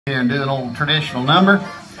here and do an old traditional number,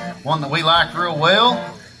 one that we like real well.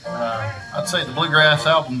 I'd say the Bluegrass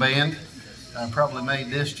Album Band probably made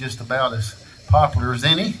this just about as popular as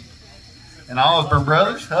any. And the Osborne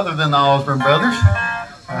Brothers, other than the Osborne Brothers.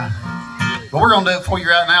 But we're going to do it for you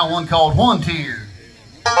right now, one called One Tear.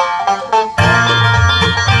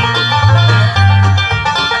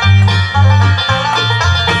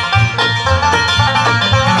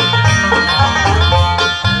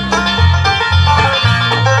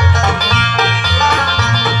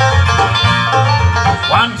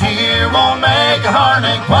 One tear won't make a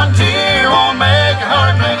heartache, one tear won't make a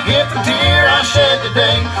heartache. If the tear I shed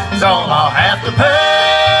today is all I'll have to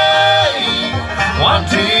pay, one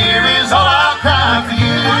tear is all I'll cry for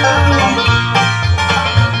you.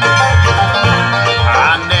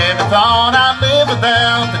 I never thought I'd live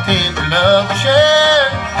without the tender love we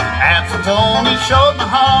shared. Absence only showed my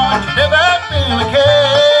heart you never really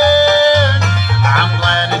cared. I'm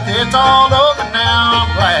glad that it's all over now,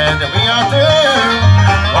 I'm glad that we are through.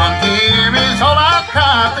 One tear is all I'll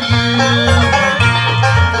cry for you.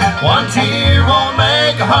 One tear won't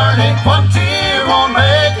make a heartache, one tear won't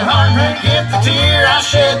make a heartache. If the tear I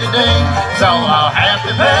shed today is all I'll have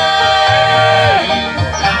to pay,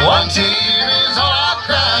 one tear is all I'll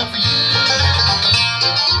cry for you.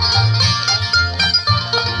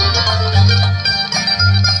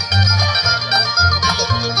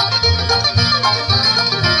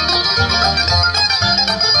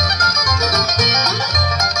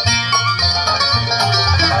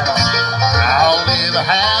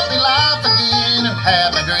 Happy life again and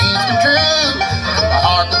have my dreams come true. My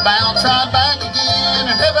heart will bounce right back again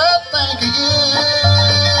and ever think of you.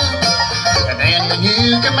 And then when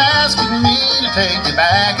you come asking me to take you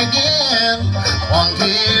back again, one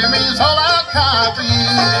tear is all I'll cry for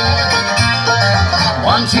you.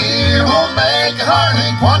 One tear won't make a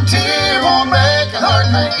heartache, one tear won't make a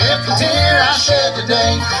heartache. If the tear I shed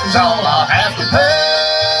today is all I'll have to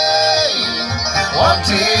pay, one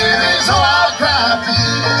tear is all I'll cry for you.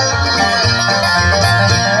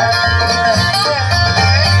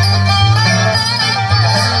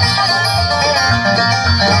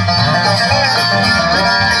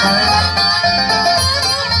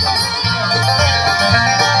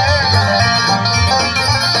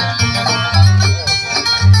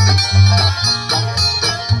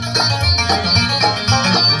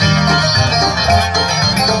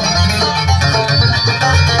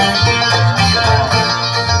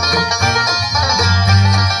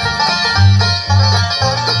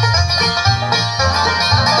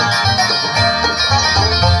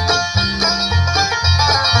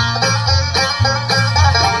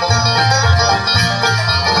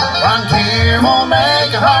 One tear won't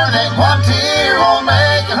make a heartache, one tear won't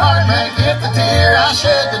make a heartache. If the tear I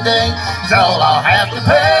shed today is all I'll have to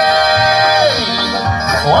pay,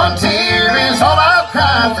 one tear is all I'll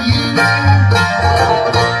cry for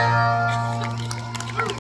you.